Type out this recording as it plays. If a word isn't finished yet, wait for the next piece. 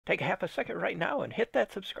Take a half a second right now and hit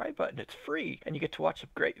that subscribe button. It's free and you get to watch some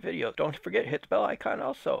great videos. Don't forget, hit the bell icon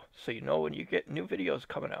also so you know when you get new videos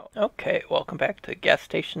coming out. Okay, welcome back to Gas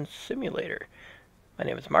Station Simulator. My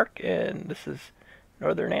name is Mark and this is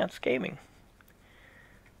NorthernANTs Gaming.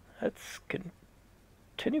 Let's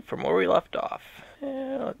continue from where we left off.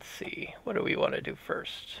 Let's see, what do we want to do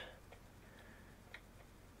first?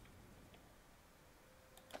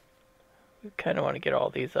 We kind of want to get all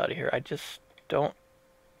these out of here. I just don't...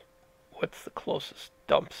 What's the closest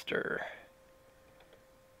dumpster?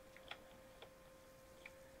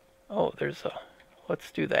 Oh, there's a...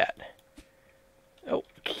 Let's do that. Oh,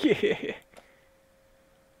 yeah.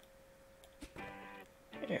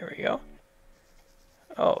 There we go.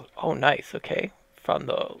 Oh, nice. Okay, found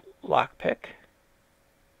the lockpick.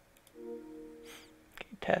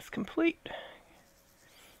 Okay, task complete.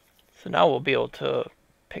 So now we'll be able to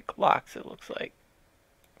pick locks, it looks like.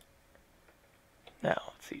 Now,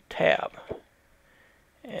 let's see, tab.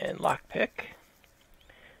 And lockpick.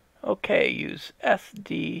 Okay, use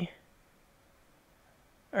SD,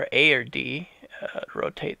 or A or D,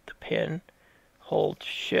 rotate the pin. Hold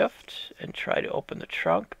shift and try to open the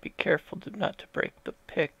trunk. Be careful not to break the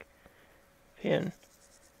pin.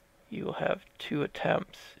 You will have 2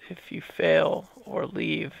 attempts. If you fail or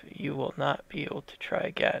leave, you will not be able to try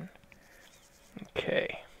again.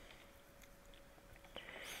 Okay.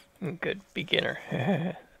 Good beginner.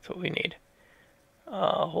 That's what we need.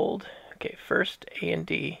 Hold. Okay, first A and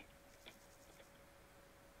D.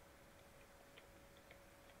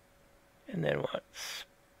 And then what?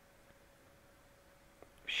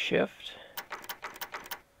 Shift.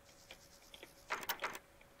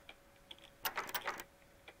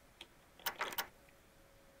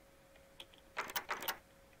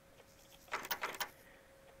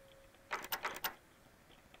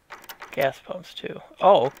 Gas pumps too.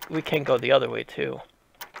 Oh, we can go the other way too.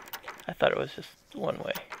 I thought it was just one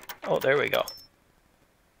way. Oh, there we go.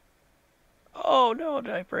 Oh no,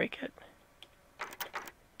 did I break it?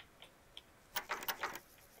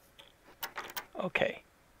 Okay.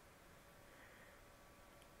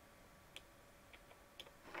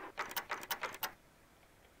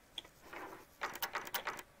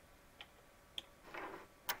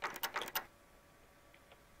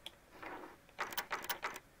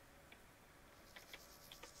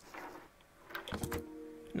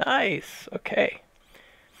 Nice. Okay.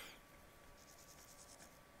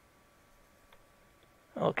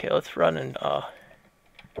 Okay, let's run and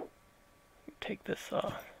take this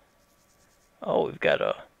oh, we've got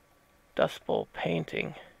a Dust Bowl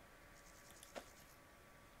painting.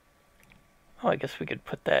 Oh, I guess we could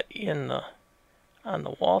put that in the on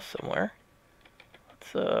the wall somewhere.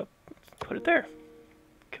 Let's put it there.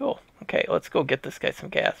 Cool. Okay, let's go get this guy some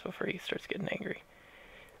gas before he starts getting angry.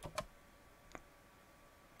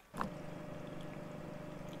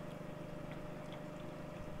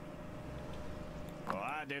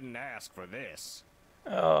 I didn't ask for this.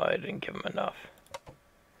 Oh, I didn't give him enough.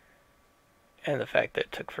 And the fact that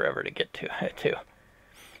it took forever to get to it, too.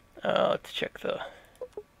 Let's check the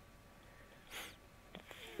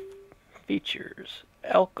features.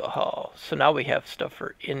 Alcohol. So now we have stuff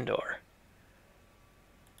for indoor.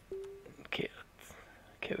 Okay,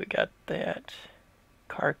 okay, we got that.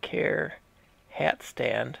 Car care. Hat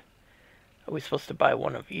stand. Are we supposed to buy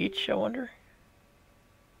one of each, I wonder?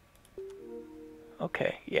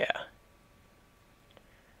 Okay, yeah.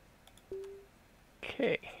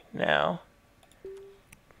 Okay, now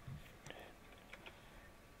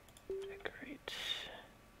decorate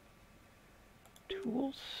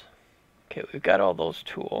tools. Okay, we've got all those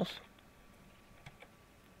tools.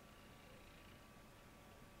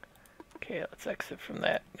 Okay, let's exit from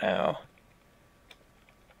that now.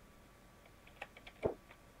 Let's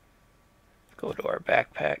go to our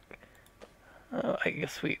backpack. I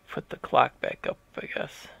guess we put the clock back up, I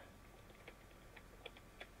guess.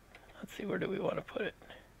 Let's see, where do we want to put it?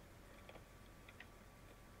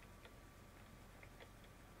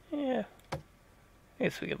 Yeah, I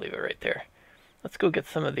guess we can leave it right there. Let's go get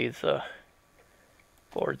some of these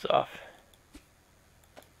boards off.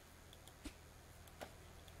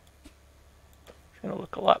 It's going to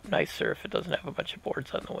look a lot nicer if it doesn't have a bunch of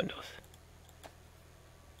boards on the windows.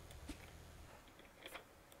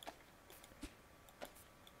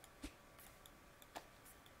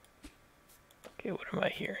 Okay, what am I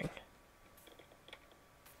hearing?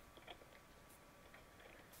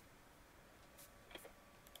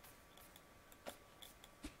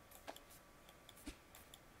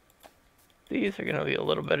 These are going to be a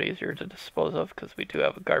little bit easier to dispose of because we do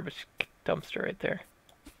have a garbage dumpster right there.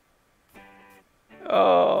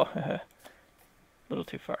 Oh, a little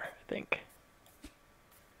too far, I think.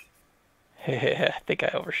 I think I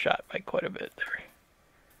overshot by quite a bit there.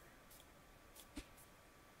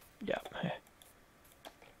 Yeah.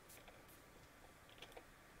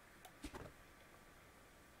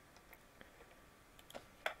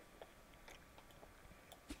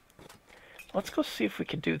 Let's go see if we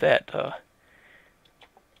can do that.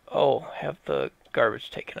 Oh, have the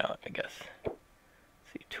garbage taken out, I guess. Let's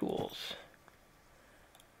see, tools.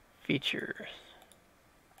 Features.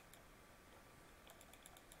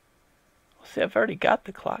 Well, see, I've already got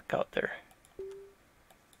the clock out there.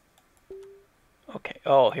 Okay,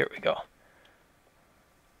 oh, here we go.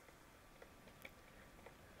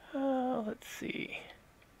 Let's see.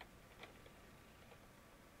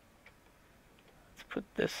 Let's put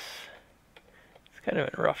this... It's kind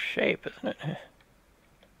of in rough shape, isn't it?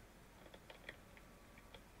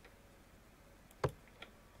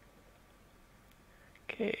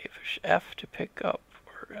 Okay, push F to pick up.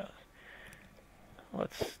 Or,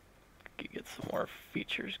 let's get some more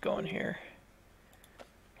features going here.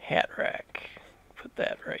 Hat rack. Put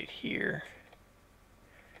that right here.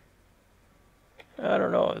 I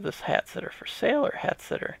don't know if this hats that are for sale or hats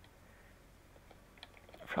that are...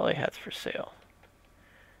 Probably hats for sale.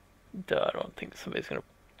 Duh, I don't think somebody's gonna...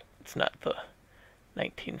 It's not the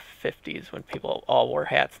 1950s when people all wore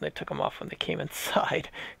hats and they took them off when they came inside.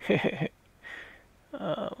 Let's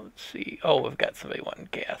see. Oh, we've got somebody wanting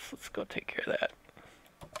gas. Let's go take care of that.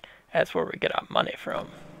 That's where we get our money from.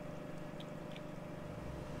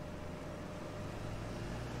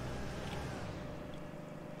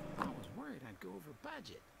 I was worried I'd go over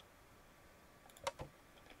budget.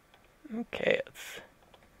 Okay, let's...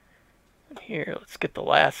 Here, let's get the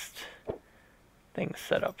last thing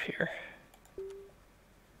set up here.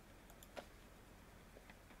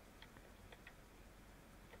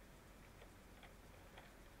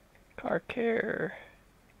 Car care.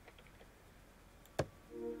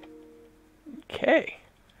 Okay.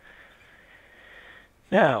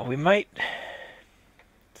 Now, we might...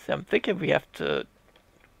 So I'm thinking we have to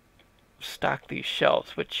stock these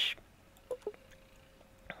shelves, which...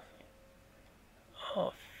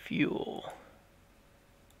 Oh, fuel.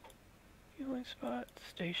 Fueling spot,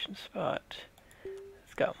 station spot.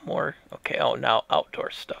 It's got more... Okay, oh, now outdoor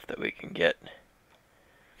stuff that we can get.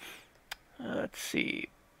 Let's see.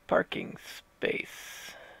 Parking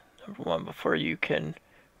space. Number one, before you can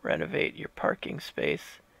renovate your parking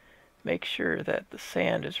space, make sure that the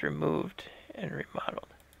sand is removed and remodeled.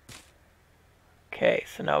 Okay,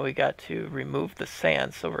 so now we got to remove the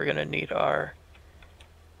sand, so we're going to need our...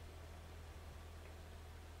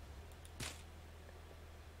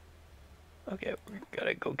 Okay, we've got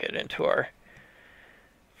to go get into our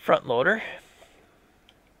front loader.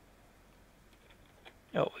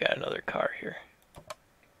 Oh, we got another car here.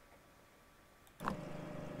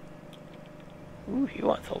 Ooh, he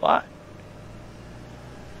wants a lot.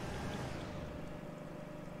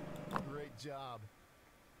 Great job.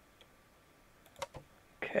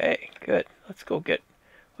 Okay, good. Let's go get...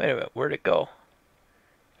 Wait a minute, where'd it go?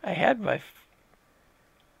 I had my...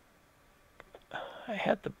 I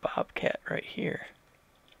had the Bobcat right here.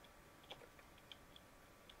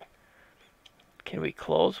 Can we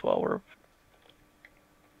close while we're...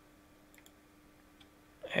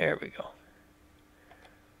 There we go.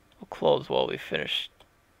 We'll close while we finish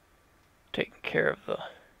taking care of the...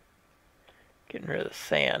 Getting rid of the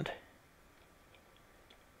sand.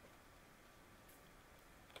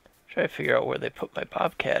 Try to figure out where they put my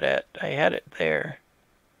Bobcat at. I had it there.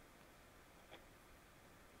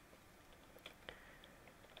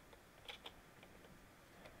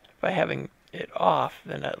 By having it off,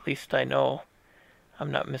 then at least I know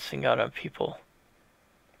I'm not missing out on people.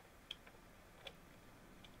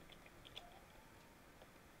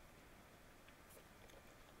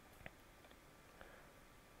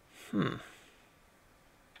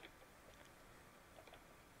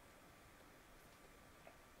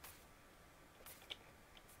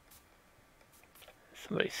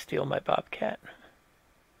 Somebody steal my Bobcat.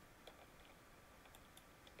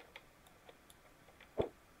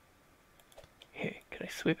 Hey, can I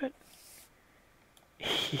sweep it?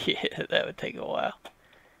 Yeah, that would take a while.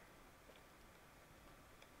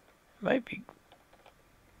 Might be...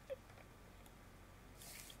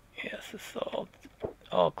 Yes, it's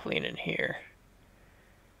all clean in here.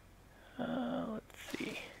 Let's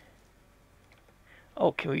see.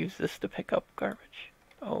 Oh, can we use this to pick up garbage?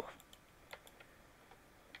 Oh.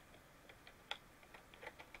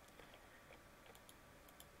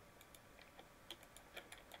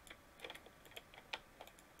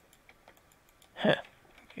 Huh.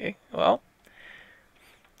 Okay, well,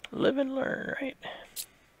 live and learn, right?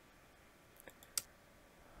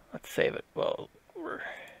 Let's save it. Well,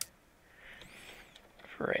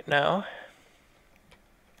 for right now.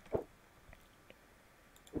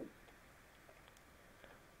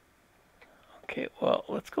 Okay, well,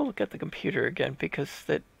 let's go look at the computer again, because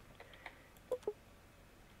that,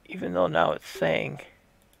 even though now it's saying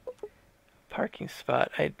parking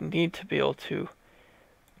spot, I need to be able to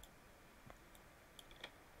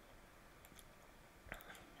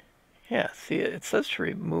see, it says to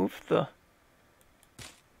remove the,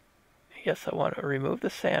 yes, I want to remove the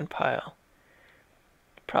sand pile.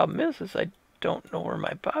 The problem is I don't know where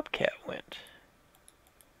my bobcat went.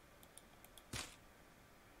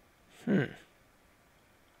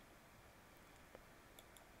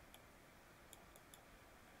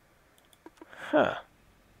 Huh.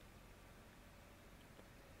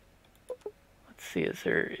 Let's see, is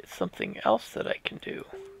there something else that I can do?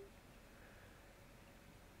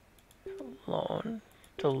 Loan,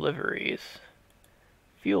 deliveries,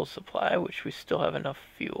 fuel supply, which we still have enough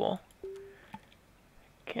fuel.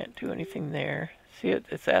 Can't do anything there. See,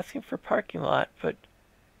 it's asking for parking lot, but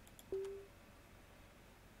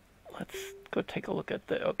let's go take a look at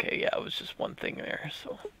the, okay, yeah, it was just one thing there,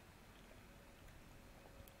 so.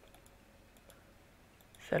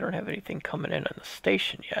 I don't have anything coming in on the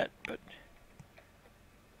station yet, but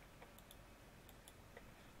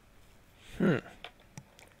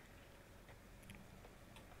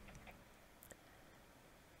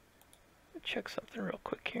check something real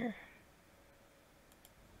quick here.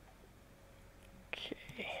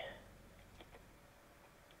 Okay.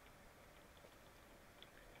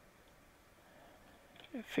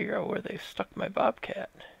 Figure out where they stuck my bobcat.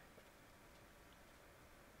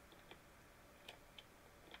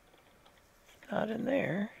 It's not in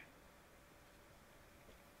there.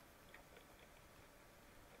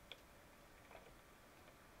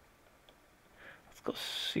 Let's go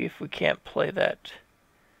see if we can't play that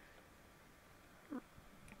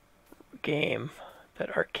game,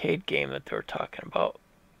 that arcade game that they were talking about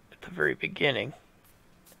at the very beginning.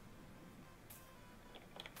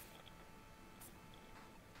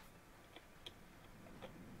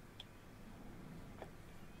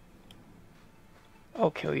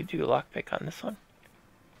 Oh, can we do lockpick on this one?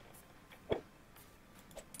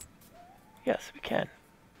 Yes, we can.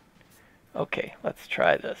 Okay, let's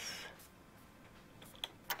try this.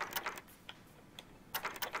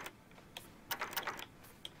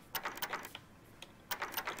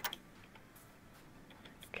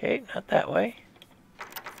 Okay, not that way.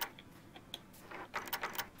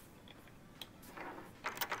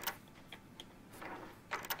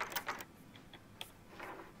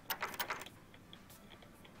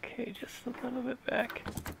 Okay, just a little bit back.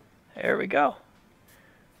 There we go.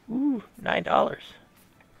 Ooh, $9.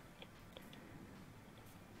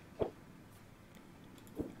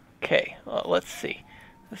 Okay, well, let's see.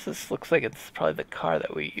 Looks like it's probably the car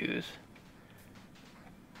that we use.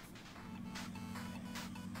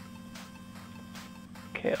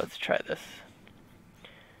 Okay, let's try this.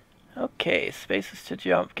 Okay, spaces to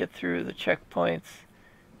jump, get through the checkpoints.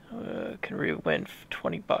 Can win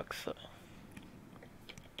 20 bucks.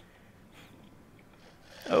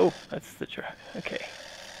 Oh, that's the drive. Okay.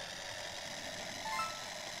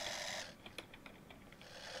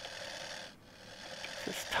 Is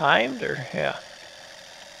this timed or yeah?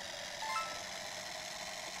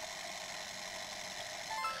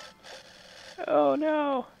 Oh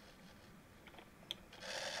no.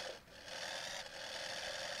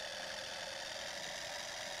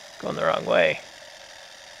 Going the wrong way.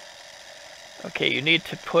 Okay, you need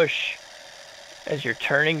to push as you're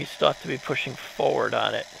turning, you still have to be pushing forward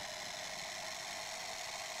on it.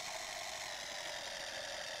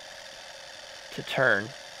 To turn.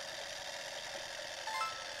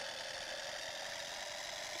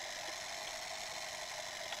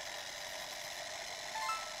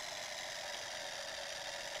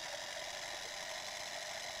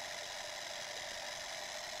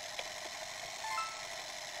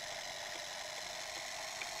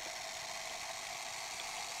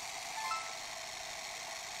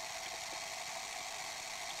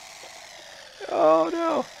 Oh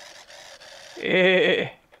no. Eh.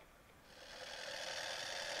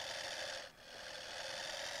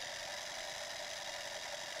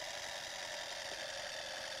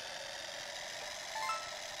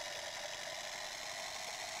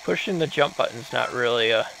 Pushing the jump button's not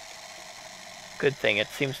really a good thing. It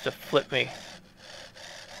seems to flip me.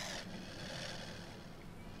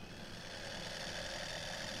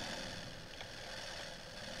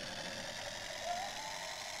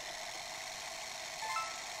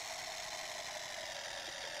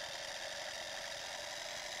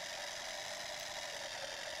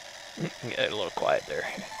 Get a little quiet there.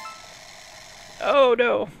 Oh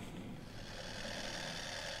no.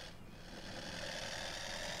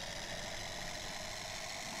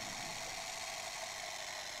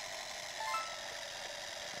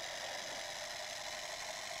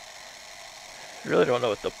 I really don't know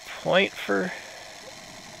what the point for,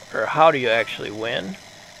 or how do you actually win?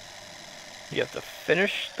 You have to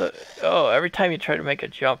finish the, oh, every time you try to make a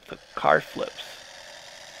jump, the car flips.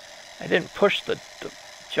 I didn't push the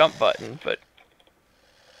jump button, but,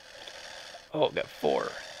 oh, got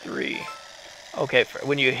 4, 3. Okay,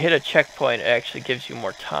 when you hit a checkpoint, it actually gives you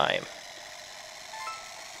more time.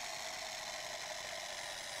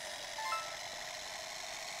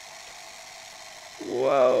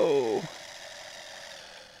 Whoa.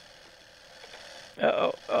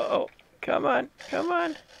 Uh-oh, uh-oh. Come on, come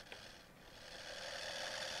on.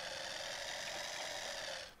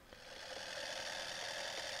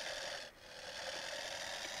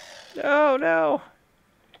 No, no.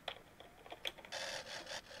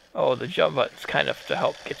 Oh, the jump button's kind of to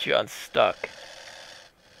help get you unstuck.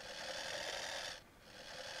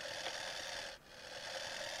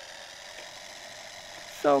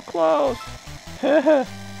 So close.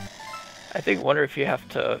 I think, wonder if you have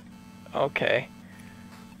to, okay.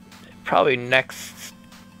 Probably next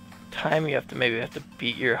time you have to, maybe have to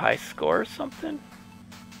beat your high score or something.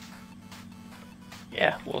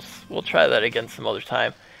 Yeah, we'll try that again some other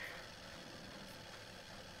time.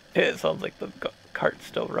 It sounds like the cart's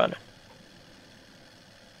still running.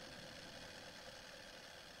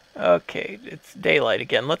 Okay, it's daylight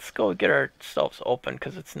again. Let's go get ourselves open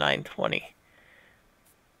because it's 9:20.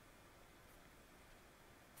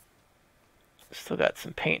 Still got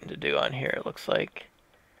some painting to do on here, it looks like.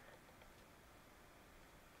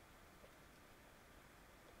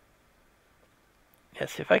 Yeah,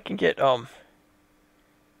 see if I can get,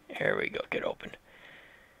 there we go, get open.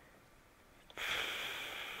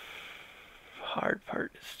 Hard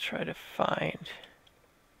part is try to find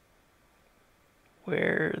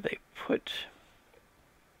where they put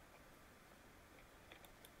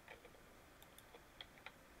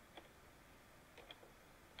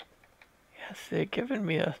yes, they've given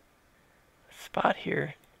me a spot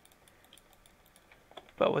here,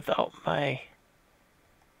 but without my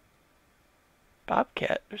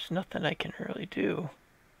Bobcat there's nothing I can really do.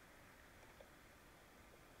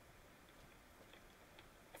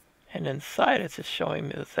 And inside it's just showing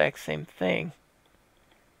me the exact same thing.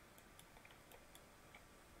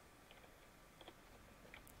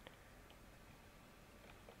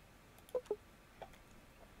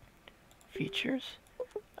 Features,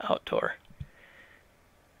 outdoor.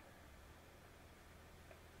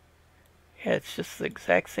 Yeah, it's just the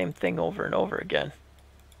exact same thing over and over again.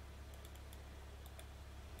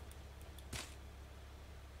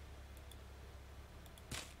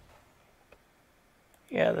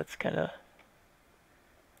 Yeah, that's kind of,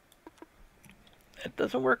 it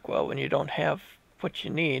doesn't work well when you don't have what you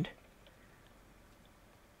need.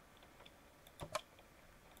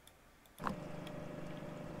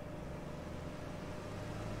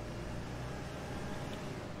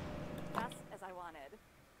 Just as I wanted.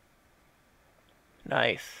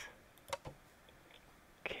 Nice.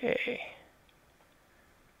 Okay.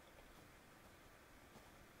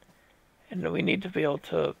 And we need to be able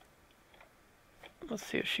to, let's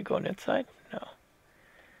see, is she going inside? No.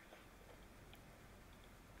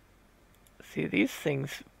 See, these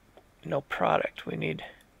things, no product. We need,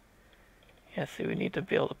 yeah, see, we need to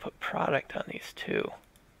be able to put product on these too.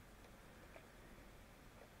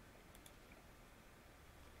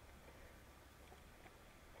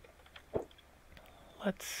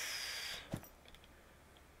 Let's,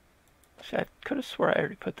 see, I could have swore I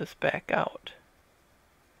already put this back out.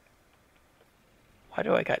 Why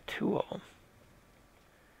do I got 2 of them?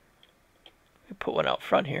 We put one out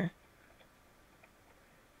front here.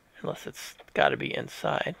 Unless it's got to be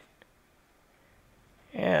inside.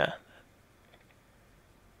 Yeah.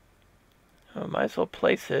 I might as well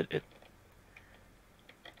place it.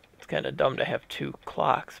 It's kind of dumb to have 2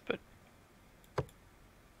 clocks, but...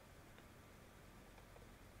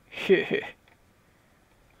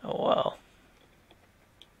 oh well.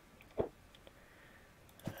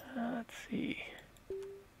 Let's see.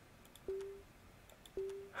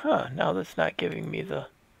 Huh, now that's not giving me the...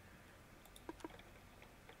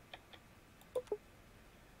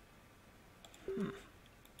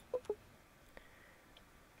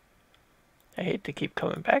 I hate to keep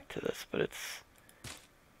coming back to this, but it's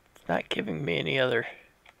not giving me any other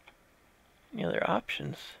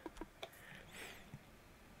options.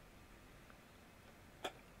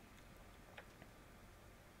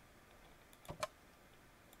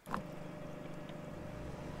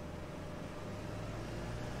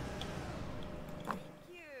 Thank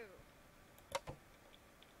you.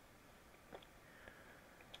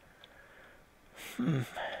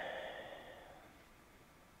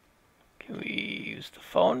 Can we use the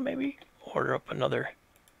phone maybe? Order up another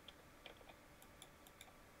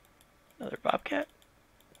Another bobcat?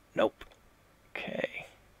 Nope. Okay.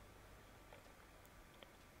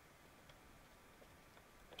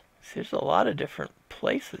 See, there's a lot of different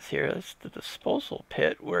places here. That's the disposal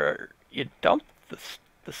pit where you dump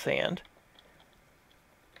the sand.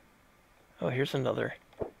 Oh, here's another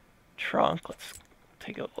trunk. Let's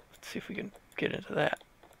take a look. Let's see if we can get into that.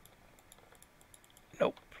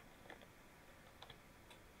 Nope.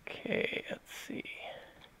 Okay, let's see.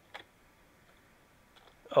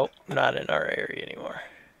 Oh, not in our area anymore.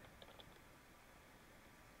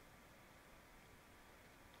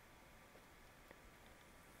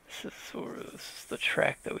 This is the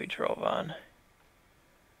track that we drove on.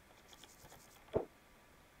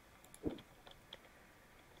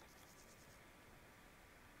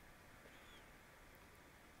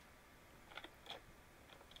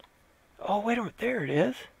 Oh, wait a minute, there it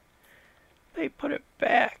is. They put it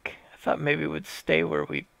back. I thought maybe it would stay where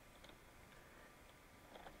we...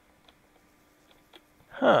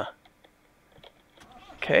 Huh.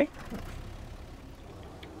 Okay.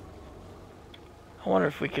 I wonder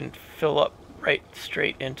if we can fill up right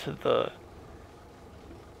straight into the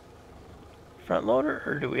front loader,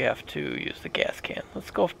 or do we have to use the gas can?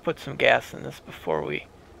 Let's go put some gas in this before we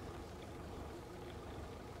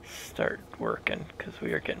start working, because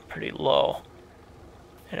we are getting pretty low.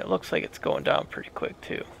 And it looks like it's going down pretty quick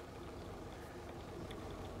too.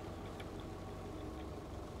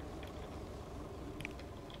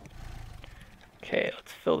 Okay,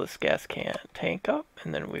 let's fill this gas can tank up,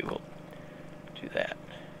 and then we will do that.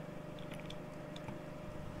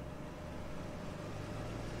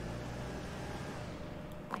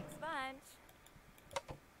 Thanks a bunch.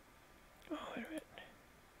 Oh, wait a minute.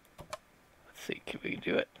 Let's see, can we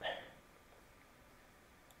do it?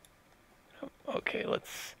 Oh, okay,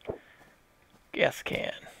 let's... Gas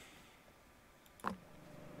can.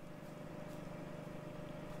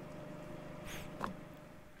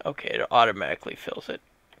 Okay, it automatically fills it.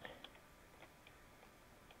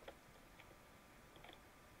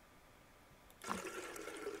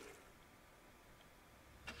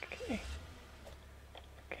 Okay.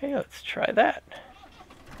 Okay, let's try that.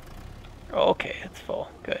 Oh, okay, it's full.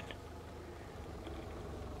 Good.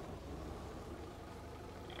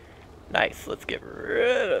 Nice, let's get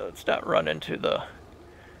rid of... Let's not run into the...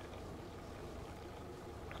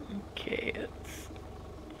 Okay, it's...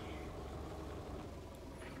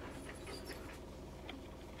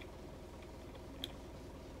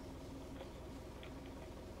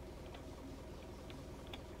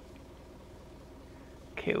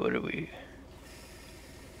 Okay, what do we...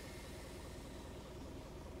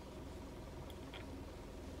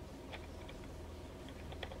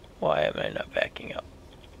 Why am I not backing up?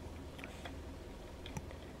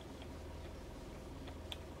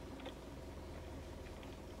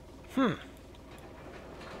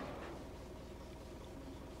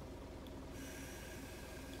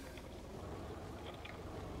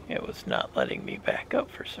 It was not letting me back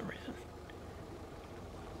up for some reason.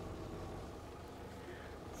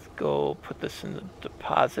 Let's go put this in the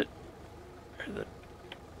deposit. And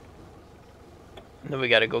then we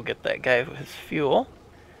gotta go get that guy with his fuel.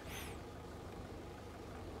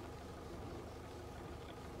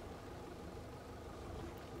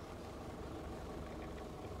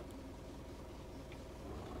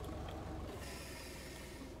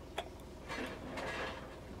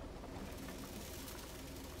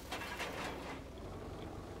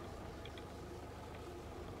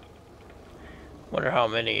 Wonder how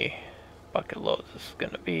many bucket loads this is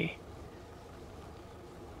gonna be.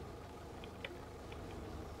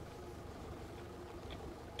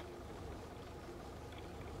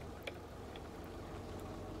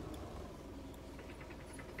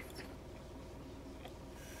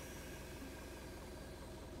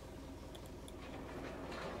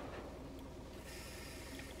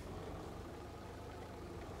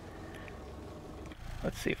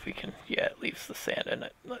 Let's see if we can, yeah, it leaves the sand in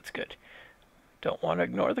it. That's good. Don't want to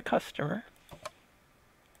ignore the customer.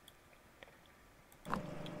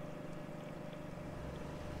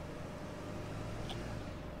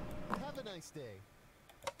 Have a nice day.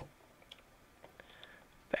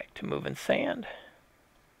 Back to moving sand.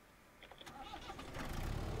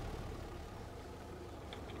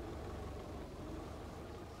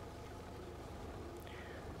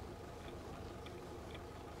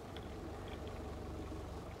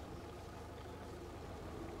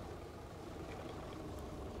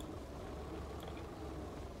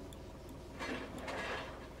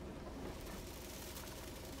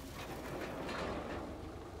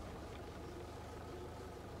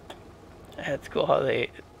 That's cool how they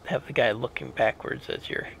have the guy looking backwards as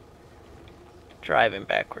you're driving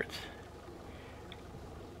backwards.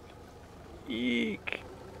 Eek.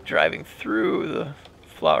 Driving through the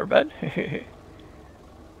flower bed.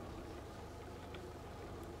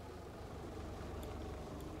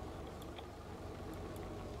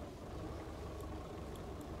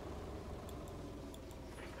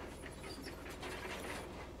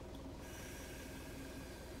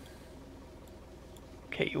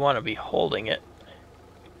 Okay, you want to be holding it.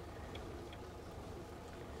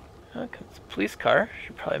 Comes the police car.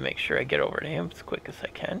 Should probably make sure I get over to him as quick as I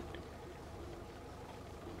can.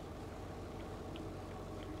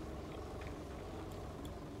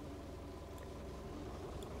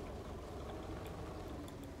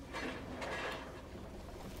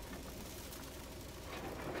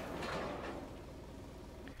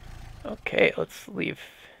 Okay, let's leave.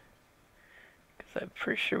 Because I'm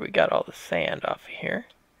pretty sure we got all the sand off of here.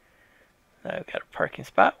 Now I've got a parking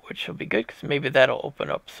spot, which will be good because maybe that'll open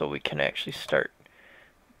up so we can actually start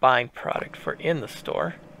buying product for in the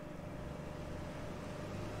store.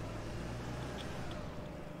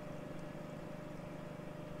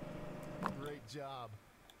 Great job.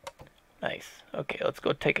 Nice. Okay, let's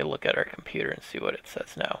go take a look at our computer and see what it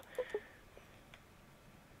says now.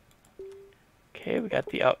 Okay, we got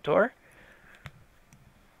the outdoor.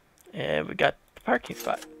 And we got the parking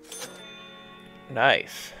spot.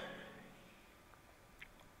 Nice.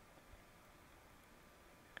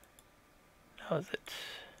 How is it?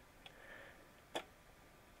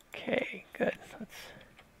 Okay, good. Let's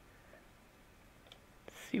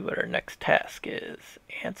see what our next task is.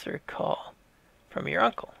 Answer a call from your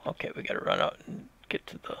uncle. Okay, we gotta run out and get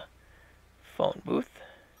to the phone booth.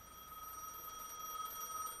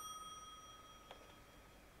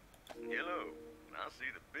 Hello. I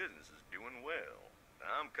see the business is doing well.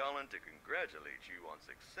 I'm calling to congratulate you on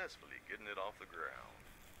successfully getting it off the ground.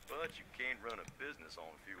 But you can't run a business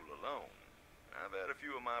on fuel alone. I've had a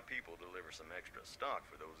few of my people deliver some extra stock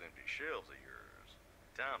for those empty shelves of yours.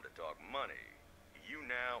 Time to talk money. You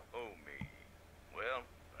now owe me. Well,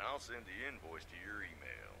 I'll send the invoice to your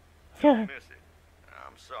email. Don't miss it.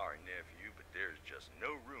 I'm sorry, nephew, but there's just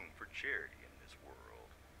no room for charity in this world.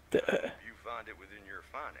 I hope you find it within your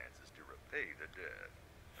finances to repay the debt.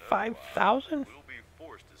 5,000? We'll be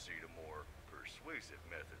forced to see to more persuasive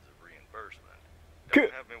methods of reimbursement. Good.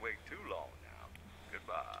 Don't have me wait too long now.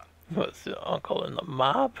 Goodbye. Was the uncle in the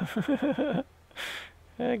mob?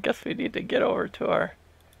 I guess we need to get over to our...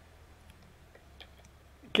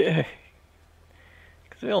 Okay.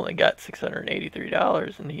 Because we only got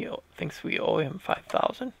 $683 and he thinks we owe him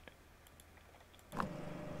 5,000. I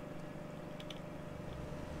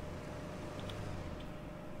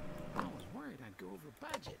was worried I'd go over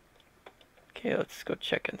budget. Okay, let's go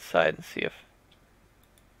check inside and see if...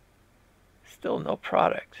 Still no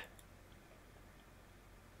product.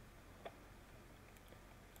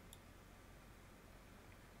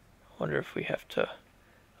 Wonder if we have to...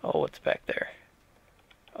 Oh, what's back there?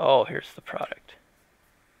 Oh, here's the product.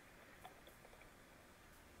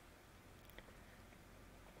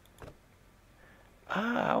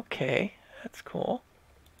 Ah, okay. That's cool.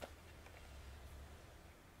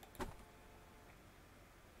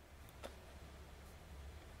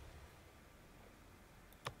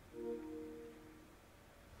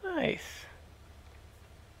 Nice.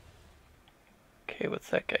 Okay, what's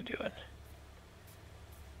that guy doing?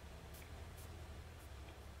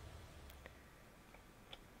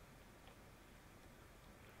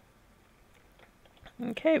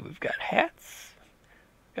 Okay, we've got hats,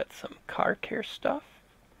 we've got some car care stuff,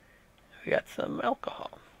 we got some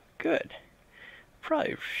alcohol. Good.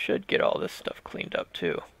 Probably should get all this stuff cleaned up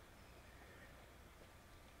too.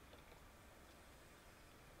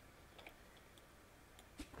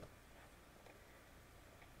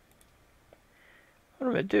 What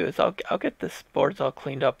I'm gonna do is I'll get this boards all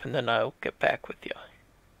cleaned up and then I'll get back with you.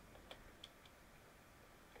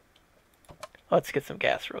 Let's get some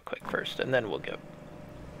gas real quick first and then we'll go.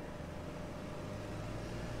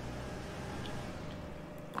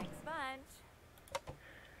 Thanks a bunch.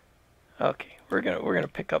 Okay, we're gonna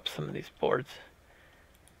pick up some of these boards.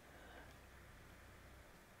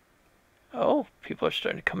 Oh, people are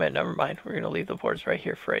starting to come in. Never mind. We're gonna leave the boards right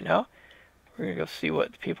here for right now. We're gonna go see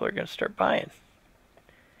what people are gonna start buying.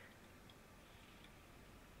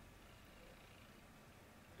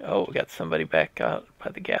 Oh, we got somebody back out by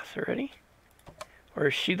the gas already. Or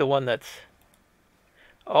is she the one that's...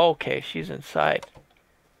 Oh, okay, she's inside.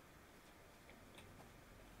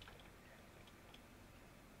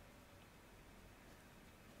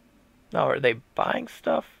 Now, are they buying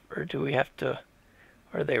stuff? Or do we have to...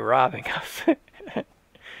 Or are they robbing us?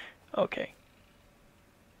 Okay.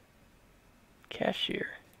 Cashier.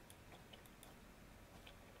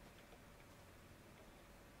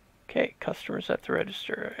 Okay, customers at the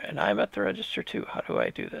register, and I'm at the register too. How do I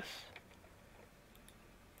do this?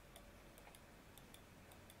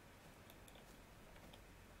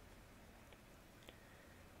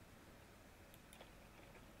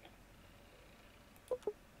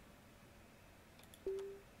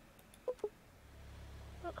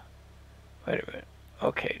 Wait a minute.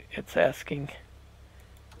 Okay, it's asking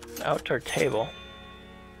outdoor table.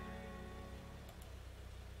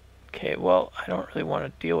 Okay, well, I don't really want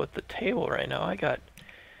to deal with the table right now. I got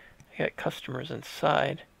customers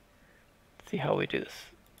inside. Let's see how we do this.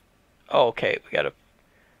 Oh, okay, we gotta.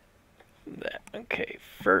 Okay,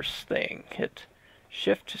 first thing, hit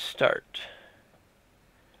shift to start.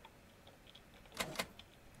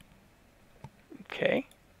 Okay.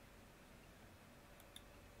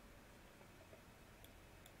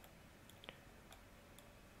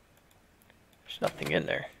 There's nothing in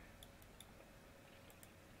there.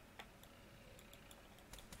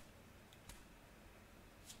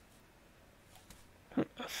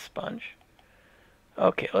 A sponge.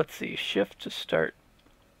 Okay, let's see. Shift to start.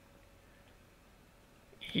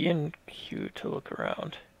 E and Q to look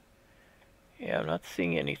around. Yeah, I'm not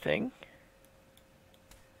seeing anything.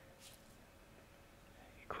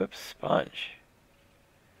 Equip sponge.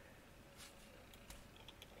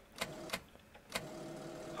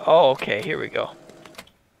 Oh, okay, here we go.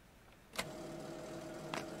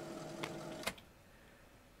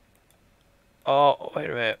 Oh, wait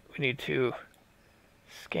a minute. We need to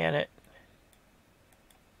scan it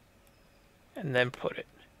and then put it.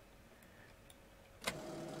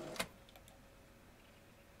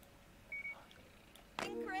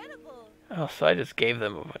 Incredible. Oh, so I just gave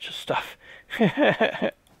them a bunch of stuff.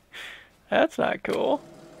 That's not cool.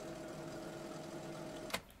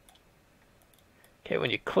 Okay,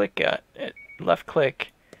 when you click at it, left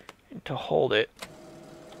click to hold it.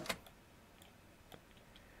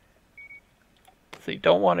 So you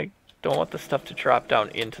don't want the stuff to drop down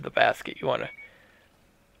into the basket. You want to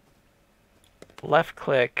left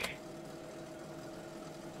click,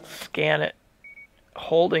 scan it,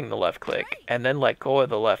 holding the left click, and then let go of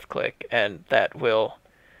the left click, and that will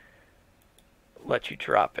let you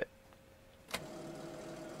drop it.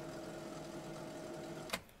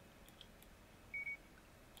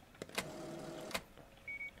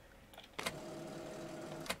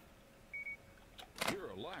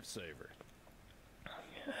 You're a lifesaver.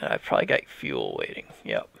 I've probably got fuel waiting.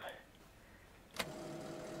 Yep.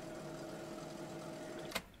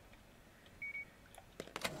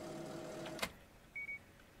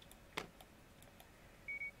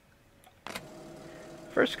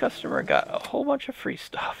 First customer got a whole bunch of free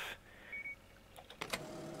stuff.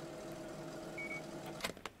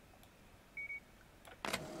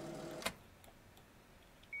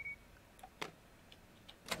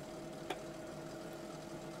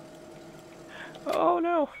 Oh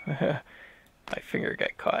no! My finger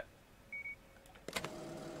got caught.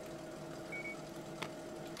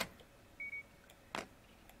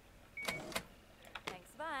 Thanks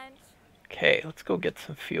a bunch. Okay, let's go get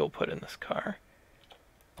some fuel put in this car.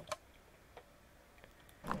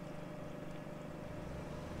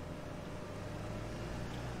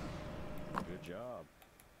 Good job.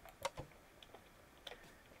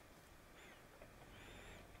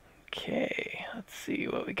 Okay, let's see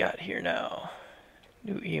what we got here now.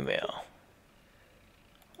 New email.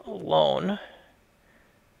 A loan. Let's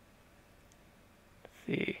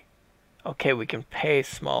see. Okay, we can pay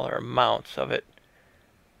smaller amounts of it.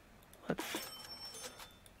 Let's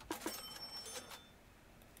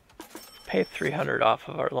pay 300 off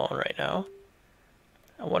of our loan right now.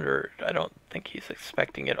 I wonder, I don't think he's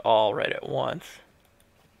expecting it all right at once.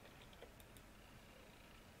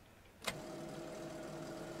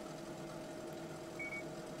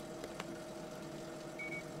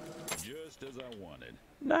 Just as I wanted.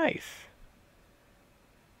 Nice.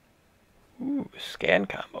 Ooh, scan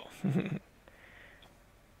combo.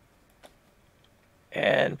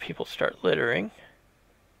 And people start littering.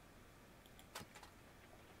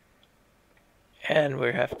 And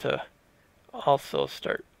we have to also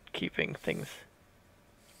start keeping things.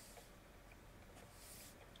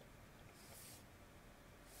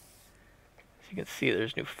 As you can see,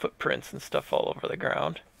 there's new footprints and stuff all over the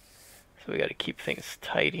ground. So we got to keep things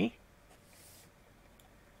tidy.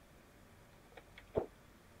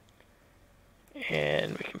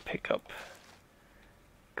 And we can pick up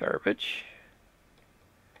garbage.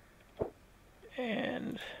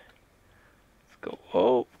 And let's go.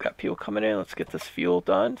 Oh, got people coming in. Let's get this fuel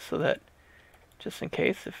done so that just in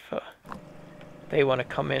case if they want to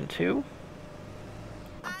come in too.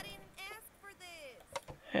 I didn't ask for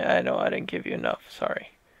this. Yeah, I know I didn't give you enough. Sorry.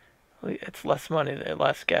 It's less money,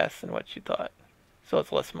 less gas than what you thought. So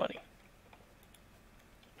it's less money.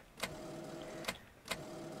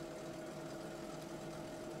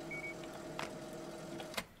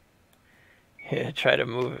 Yeah, try to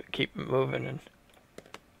move it, keep it moving. And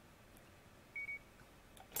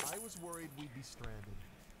I was worried we'd be stranded.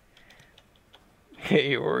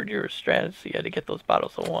 you were worried you were stranded, so you had to get those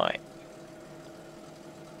bottles of wine.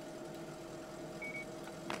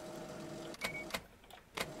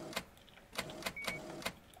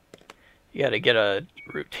 You got to get a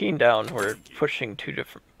routine down where pushing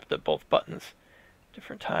both buttons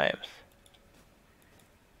different times.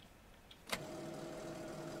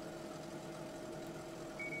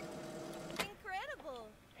 Incredible.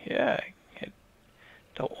 Yeah, I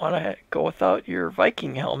don't want to go without your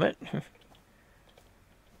Viking helmet.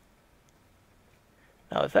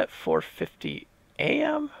 Now, is that 4:50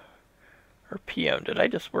 a.m. or p.m.? Did I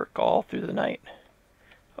just work all through the night?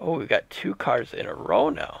 Oh, we got 2 cars in a row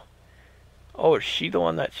now. Oh, is she the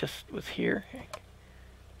one that just was here?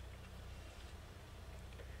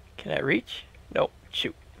 Can I reach? Nope,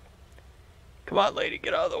 shoot. Come on, lady,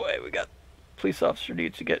 get out of the way. We got police officer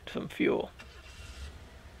needs to get some fuel.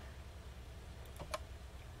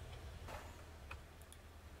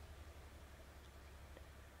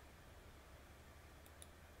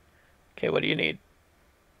 Okay, what do you need?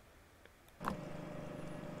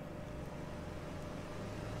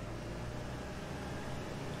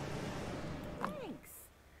 Thanks.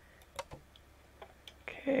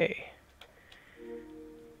 Okay.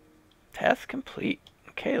 Task complete.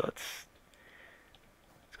 Okay, let's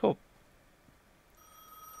go.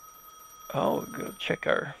 Oh, go check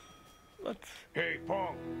our. Let's. Hey,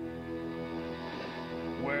 punk.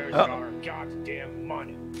 Where's Oh. our goddamn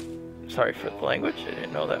money? Sorry for the language. I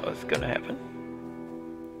didn't know that was gonna happen.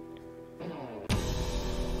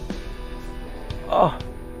 Oh.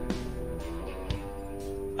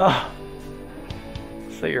 Oh.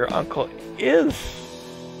 So your uncle is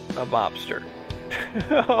a mobster.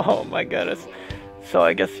 Oh my goodness. So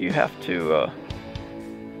I guess you have to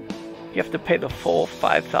pay the full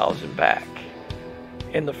 5,000 back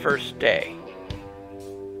in the first day.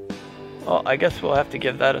 Well, I guess we'll have to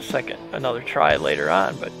give that another try later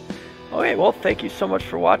on, but okay, well, thank you so much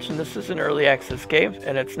for watching. This is an early access game,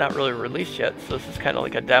 and it's not really released yet, so this is kind of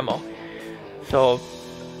like a demo. So,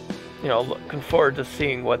 you know, looking forward to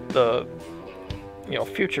seeing what the,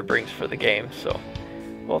 future brings for the game. So,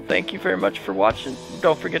 well, thank you very much for watching.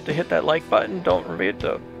 Don't forget to hit that like button. Don't forget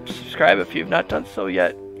to subscribe if you've not done so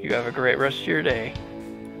yet. You have a great rest of your day.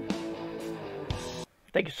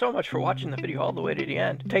 Thank you so much for watching the video all the way to the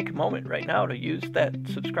end. Take a moment right now to use that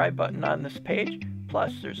subscribe button on this page.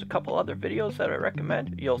 Plus, there's a couple other videos that I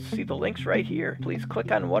recommend. You'll see the links right here. Please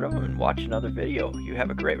click on one of them and watch another video. You have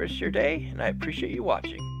a great rest of your day, and I appreciate you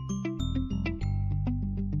watching.